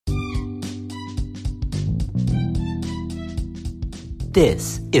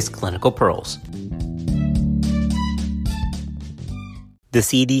This is Clinical Pearls. The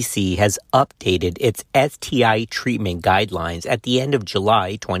CDC has updated its STI treatment guidelines at the end of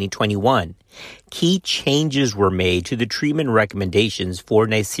July 2021. Key changes were made to the treatment recommendations for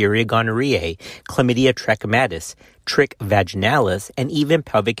Neisseria gonorrhoeae, Chlamydia trachomatis, Trich vaginalis, and even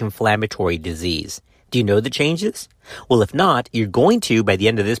pelvic inflammatory disease. Do you know the changes? Well, if not, you're going to by the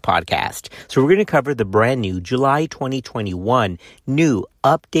end of this podcast. So we're going to cover the brand new July 2021 new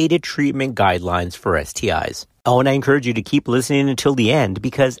updated treatment guidelines for STIs. Oh, and I encourage you to keep listening until the end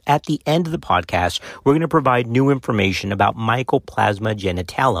because at the end of the podcast, we're going to provide new information about Mycoplasma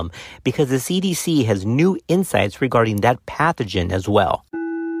genitalium because the CDC has new insights regarding that pathogen as well.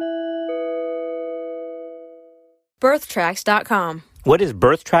 BirthTracks.com. What is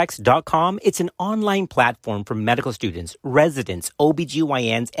BirthTracks.com? It's an online platform for medical students, residents,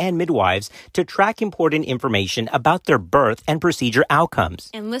 OBGYNs, and midwives to track important information about their birth and procedure outcomes.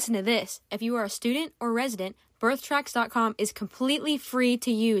 And listen to this. If you are a student or resident, BirthTracks.com is completely free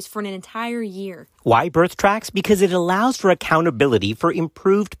to use for an entire year. Why BirthTracks? Because it allows for accountability for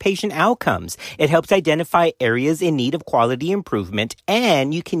improved patient outcomes. It helps identify areas in need of quality improvement,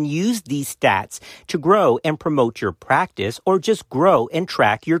 and you can use these stats to grow and promote your practice or just grow and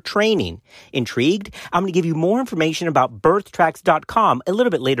track your training. Intrigued? I'm going to give you more information about BirthTracks.com a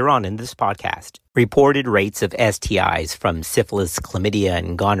little bit later on in this podcast. Reported rates of STIs from syphilis, chlamydia,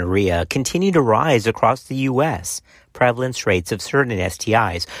 and gonorrhea continue to rise across the U.S. Prevalence rates of certain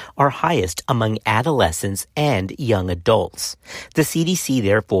STIs are highest among adolescents and young adults. The CDC,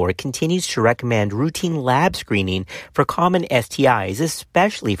 therefore, continues to recommend routine lab screening for common STIs,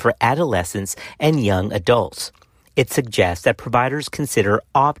 especially for adolescents and young adults. It suggests that providers consider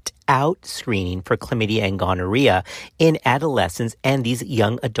opt-out screening for chlamydia and gonorrhea in adolescents and these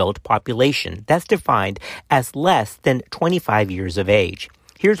young adult population. That's defined as less than 25 years of age.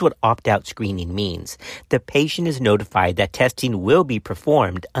 Here's what opt-out screening means. The patient is notified that testing will be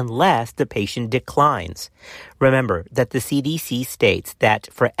performed unless the patient declines. Remember that the CDC states that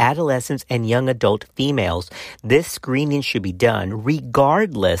for adolescents and young adult females, this screening should be done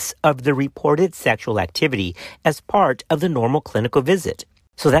regardless of the reported sexual activity as part of the normal clinical visit.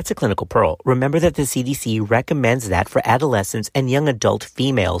 So that's a clinical pearl. Remember that the CDC recommends that for adolescents and young adult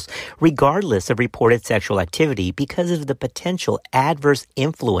females, regardless of reported sexual activity, because of the potential adverse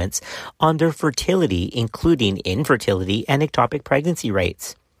influence on their fertility, including infertility and ectopic pregnancy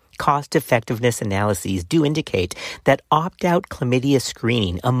rates. Cost-effectiveness analyses do indicate that opt-out chlamydia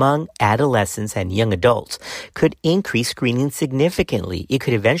screening among adolescents and young adults could increase screening significantly. It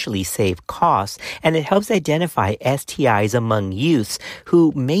could eventually save costs, and it helps identify STIs among youths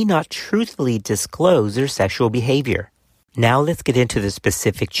who may not truthfully disclose their sexual behavior. Now let's get into the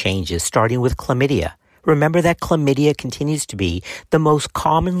specific changes, starting with chlamydia. Remember that chlamydia continues to be the most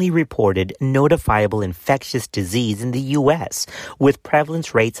commonly reported notifiable infectious disease in the U.S., with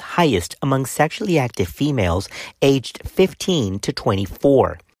prevalence rates highest among sexually active females aged 15 to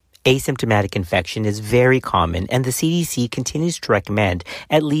 24. Asymptomatic infection is very common, and the CDC continues to recommend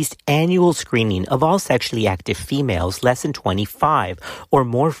at least annual screening of all sexually active females less than 25 or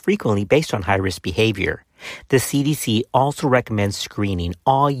more frequently based on high-risk behavior. The CDC also recommends screening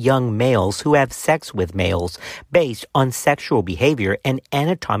all young males who have sex with males based on sexual behavior and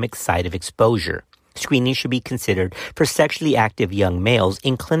anatomic site of exposure. Screening should be considered for sexually active young males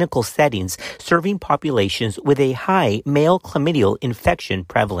in clinical settings serving populations with a high male chlamydial infection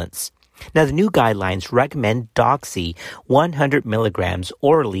prevalence. Now, the new guidelines recommend Doxy 100 milligrams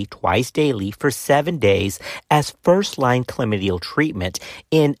orally twice daily for 7 days as first-line chlamydial treatment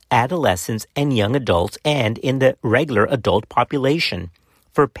in adolescents and young adults and in the regular adult population.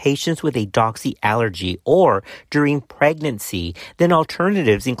 For patients with a doxy allergy or during pregnancy, then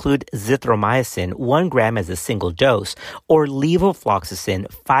alternatives include zithromycin 1 gram as a single dose or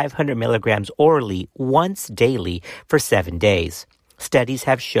levofloxacin 500 milligrams orally once daily for 7 days. Studies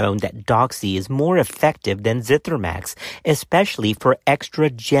have shown that Doxy is more effective than Zithromax, especially for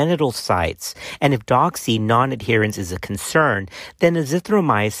extragenital sites. And if Doxy non-adherence is a concern, then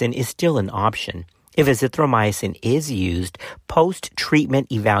azithromycin is still an option. If azithromycin is used,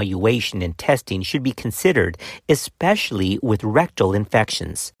 post-treatment evaluation and testing should be considered, especially with rectal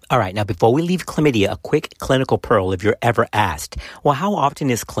infections. All right, now before we leave chlamydia, a quick clinical pearl if you're ever asked, well, how often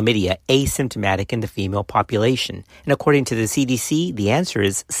is chlamydia asymptomatic in the female population? And according to the CDC, the answer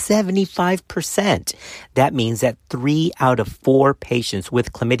is 75%. That means that 3 out of 4 patients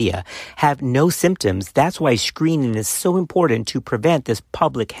with chlamydia have no symptoms. That's why screening is so important to prevent this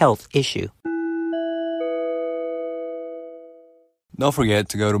public health issue. Don't forget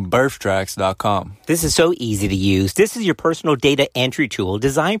to go to birthtracks.com. This is so easy to use. This is your personal data entry tool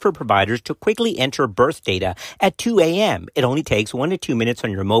designed for providers to quickly enter birth data at 2 a.m. It only takes 1 to 2 minutes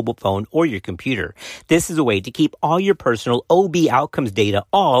on your mobile phone or your computer. This is a way to keep all your personal OB outcomes data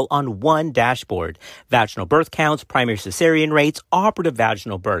all on one dashboard. Vaginal birth counts, primary cesarean rates, operative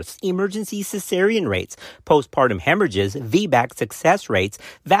vaginal births, emergency cesarean rates, postpartum hemorrhages, VBAC success rates,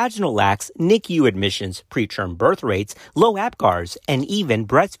 vaginal lacs, NICU admissions, preterm birth rates, low APGARs, and even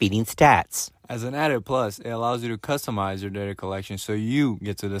breastfeeding stats. As an added plus, it allows you to customize your data collection so you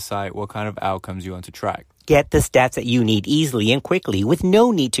get to decide what kind of outcomes you want to track. Get the stats that you need easily and quickly with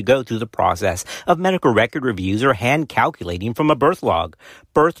no need to go through the process of medical record reviews or hand calculating from a birth log.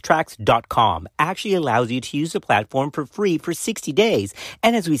 BirthTracks.com actually allows you to use the platform for free for 60 days.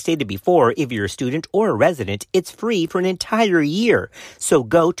 And as we stated before, if you're a student or a resident, it's free for an entire year. So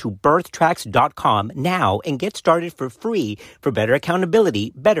go to BirthTracks.com now and get started for free for better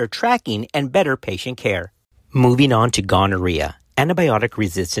accountability, better tracking, and better patient care. Moving on to gonorrhea. Antibiotic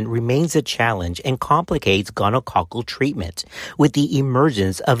resistance remains a challenge and complicates gonococcal treatment. With the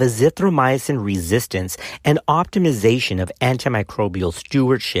emergence of azithromycin resistance and optimization of antimicrobial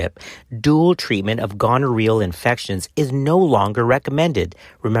stewardship, dual treatment of gonorrheal infections is no longer recommended.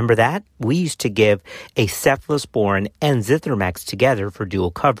 Remember that? We used to give a cephalosporin and Zithromax together for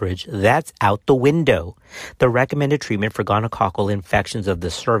dual coverage. That's out the window. The recommended treatment for gonococcal infections of the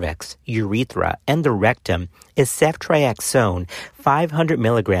cervix, urethra, and the rectum is ceftriaxone 500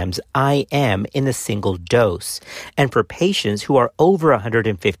 milligrams IM in a single dose. And for patients who are over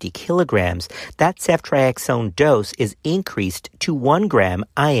 150 kilograms, that ceftriaxone dose is increased to 1 gram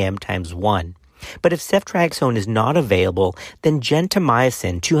IM times 1. But if ceftriaxone is not available, then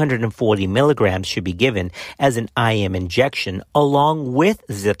gentamicin 240 milligrams should be given as an IM injection along with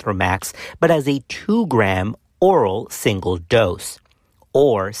Zithromax, but as a 2-gram oral single dose.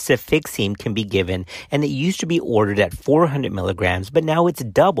 Or cefixime can be given, and it used to be ordered at 400 milligrams, but now it's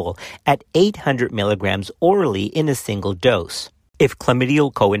double at 800 milligrams orally in a single dose. If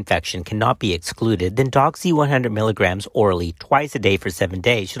chlamydial co-infection cannot be excluded, then Doxy 100 milligrams orally twice a day for 7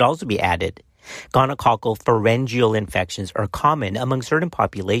 days should also be added. Gonococcal pharyngeal infections are common among certain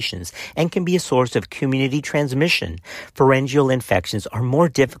populations and can be a source of community transmission. Pharyngeal infections are more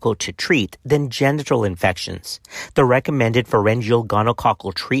difficult to treat than genital infections. The recommended pharyngeal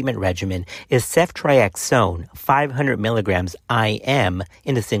gonococcal treatment regimen is ceftriaxone 500 milligrams IM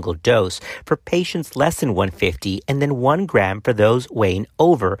in a single dose for patients less than 150 and then 1 gram for those weighing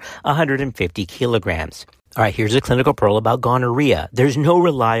over 150 kilograms. All right, here's a clinical pearl about gonorrhea. There's no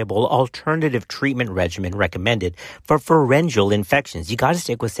reliable alternative treatment regimen recommended for pharyngeal infections. You got to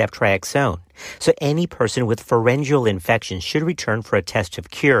stick with ceftriaxone. So any person with pharyngeal infection should return for a test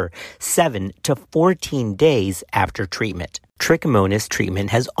of cure 7 to 14 days after treatment. Trichomonas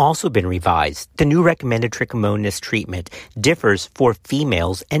treatment has also been revised. The new recommended trichomonas treatment differs for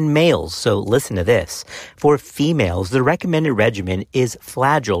females and males, so listen to this. For females, the recommended regimen is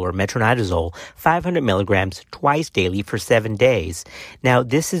Flagyl or metronidazole, 500 milligrams twice daily for 7 days. Now,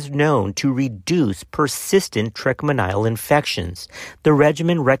 this is known to reduce persistent trichomonial infections. The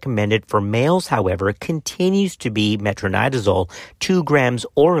regimen recommended for males, however, continues to be metronidazole, 2 grams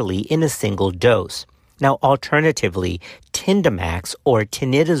orally in a single dose. Now, alternatively, Tindamax or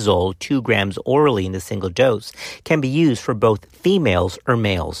tinidazole 2 grams orally in a single dose can be used for both females or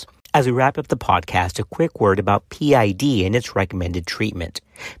males. As we wrap up the podcast, a quick word about PID and its recommended treatment.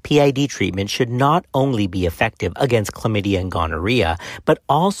 PID treatment should not only be effective against chlamydia and gonorrhea, but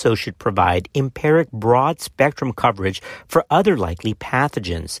also should provide empiric broad-spectrum coverage for other likely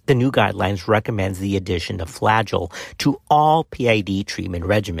pathogens. The new guidelines recommends the addition of Flagyl to all PID treatment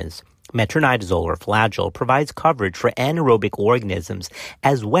regimens. Metronidazole or Flagyl provides coverage for anaerobic organisms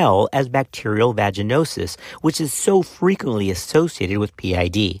as well as bacterial vaginosis, which is so frequently associated with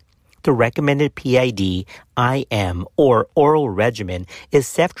PID. The recommended PID, IM, or oral regimen is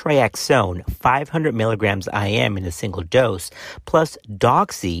ceftriaxone 500 milligrams IM in a single dose, plus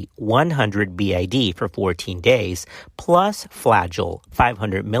Doxy 100 BID for 14 days, plus Flagyl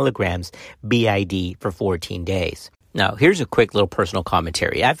 500 milligrams BID for 14 days. Now, here's a quick little personal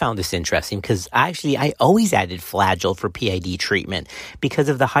commentary. I found this interesting because I always added Flagyl for PID treatment because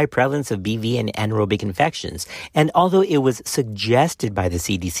of the high prevalence of BV and anaerobic infections. And although it was suggested by the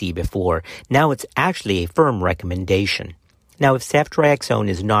CDC before, now it's actually a firm recommendation. Now, if ceftriaxone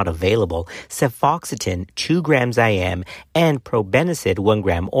is not available, cefoxitin 2 grams IM and probenecid 1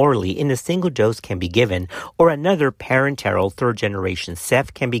 gram orally in a single dose can be given, or another parenteral third-generation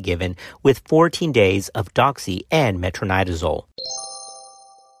cef can be given with 14 days of Doxy and metronidazole.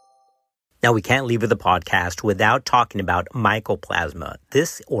 Now, we can't leave the podcast without talking about mycoplasma.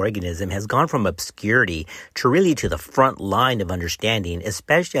 This organism has gone from obscurity to really to the front line of understanding,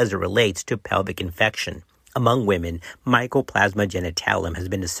 especially as it relates to pelvic infection. Among women, Mycoplasma genitalium has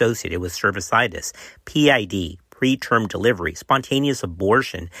been associated with cervicitis, PID, preterm delivery, spontaneous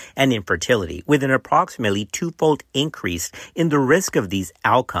abortion, and infertility, with an approximately twofold increase in the risk of these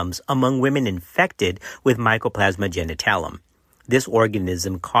outcomes among women infected with Mycoplasma genitalium. This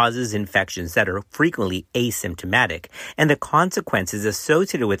organism causes infections that are frequently asymptomatic, and the consequences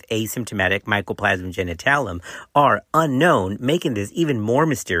associated with asymptomatic Mycoplasma genitalium are unknown, making this even more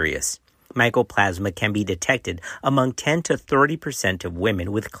mysterious. Mycoplasma can be detected among 10 to 30% of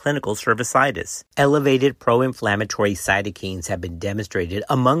women with clinical cervicitis. Elevated pro-inflammatory cytokines have been demonstrated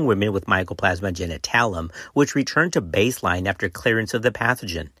among women with Mycoplasma genitalium, which return to baseline after clearance of the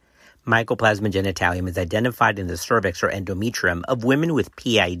pathogen. Mycoplasma genitalium is identified in the cervix or endometrium of women with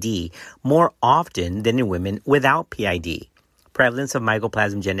PID more often than in women without PID. Prevalence of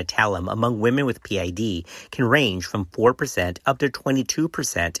Mycoplasma genitalium among women with PID can range from 4% up to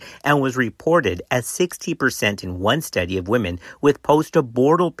 22% and was reported as 60% in one study of women with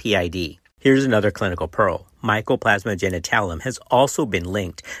post-abortal PID. Here's another clinical pearl. Mycoplasma genitalium has also been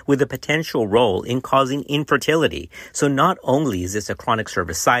linked with a potential role in causing infertility. So not only is this a chronic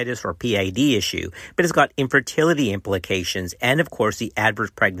cervicitis or PID issue, but it's got infertility implications and, of course, the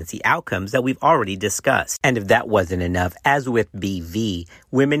adverse pregnancy outcomes that we've already discussed. And if that wasn't enough, as with BV,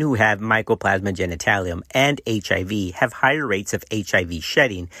 women who have Mycoplasma genitalium and HIV have higher rates of HIV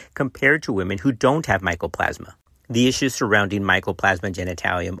shedding compared to women who don't have mycoplasma. The issues surrounding Mycoplasma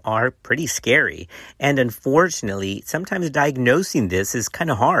genitalium are pretty scary, and unfortunately, sometimes diagnosing this is kind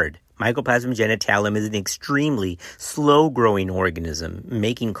of hard. Mycoplasma genitalium is an extremely slow-growing organism,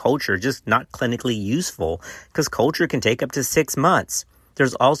 making culture just not clinically useful because culture can take up to 6 months.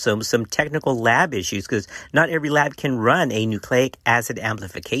 There's also some technical lab issues because not every lab can run a nucleic acid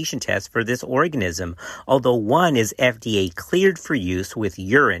amplification test for this organism, although one is FDA cleared for use with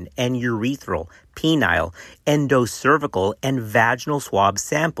urine and urethral, penile, endocervical, and vaginal swab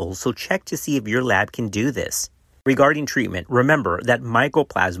samples, so check to see if your lab can do this. Regarding treatment, remember that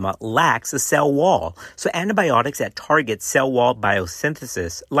Mycoplasma lacks a cell wall, so antibiotics that target cell wall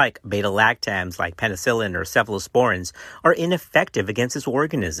biosynthesis, like beta-lactams, like penicillin or cephalosporins, are ineffective against this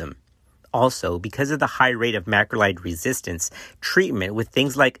organism. Also, because of the high rate of macrolide resistance, treatment with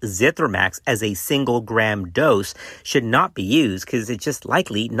things like Zithromax as a single gram dose should not be used because it's just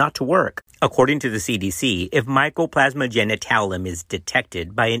likely not to work. According to the CDC, if Mycoplasma genitalium is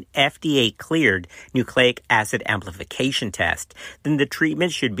detected by an FDA-cleared nucleic acid amplification test, then the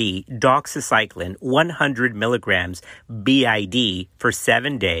treatment should be doxycycline 100 milligrams BID for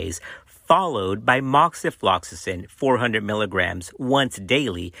 7 days, followed by moxifloxacin 400 milligrams once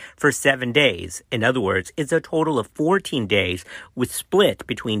daily for 7 days. In other words, it's a total of 14 days with split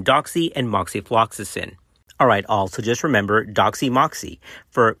between doxy and moxifloxacin. All right, so just remember doxy-moxy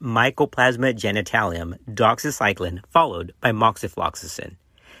for Mycoplasma genitalium, doxycycline followed by moxifloxacin.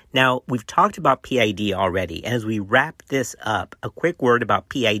 Now, we've talked about PID already, and as we wrap this up, a quick word about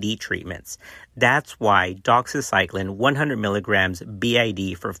PID treatments. That's why doxycycline 100 milligrams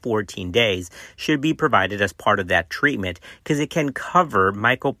BID for 14 days should be provided as part of that treatment because it can cover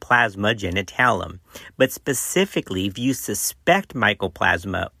Mycoplasma genitalium. But specifically, if you suspect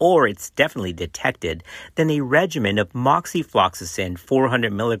mycoplasma or it's definitely detected, then a regimen of moxifloxacin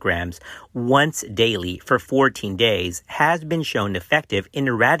 400 milligrams once daily for 14 days has been shown effective in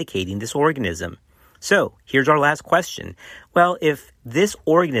eradicating this organism. So, here's our last question. Well, if this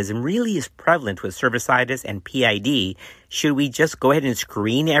organism really is prevalent with cervicitis and PID, should we just go ahead and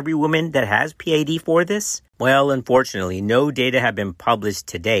screen every woman that has PID for this? Well, unfortunately, no data have been published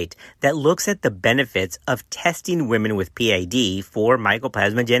to date that looks at the benefits of testing women with PID for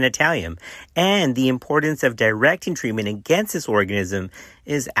Mycoplasma genitalium, and the importance of directing treatment against this organism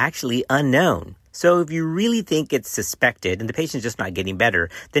is actually unknown. So if you really think it's suspected and the patient's just not getting better,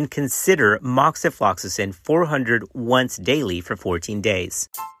 then consider moxifloxacin 400 once daily for 14 days.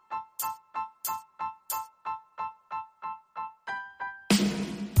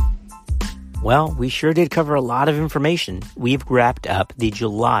 Well, we sure did cover a lot of information. We've wrapped up the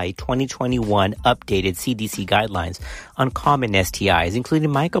July 2021 updated CDC guidelines on common STIs,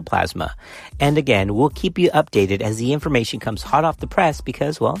 including mycoplasma. And again, we'll keep you updated as the information comes hot off the press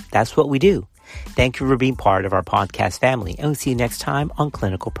because, well, that's what we do. Thank you for being part of our podcast family, and we'll see you next time on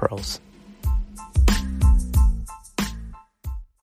Clinical Pearls.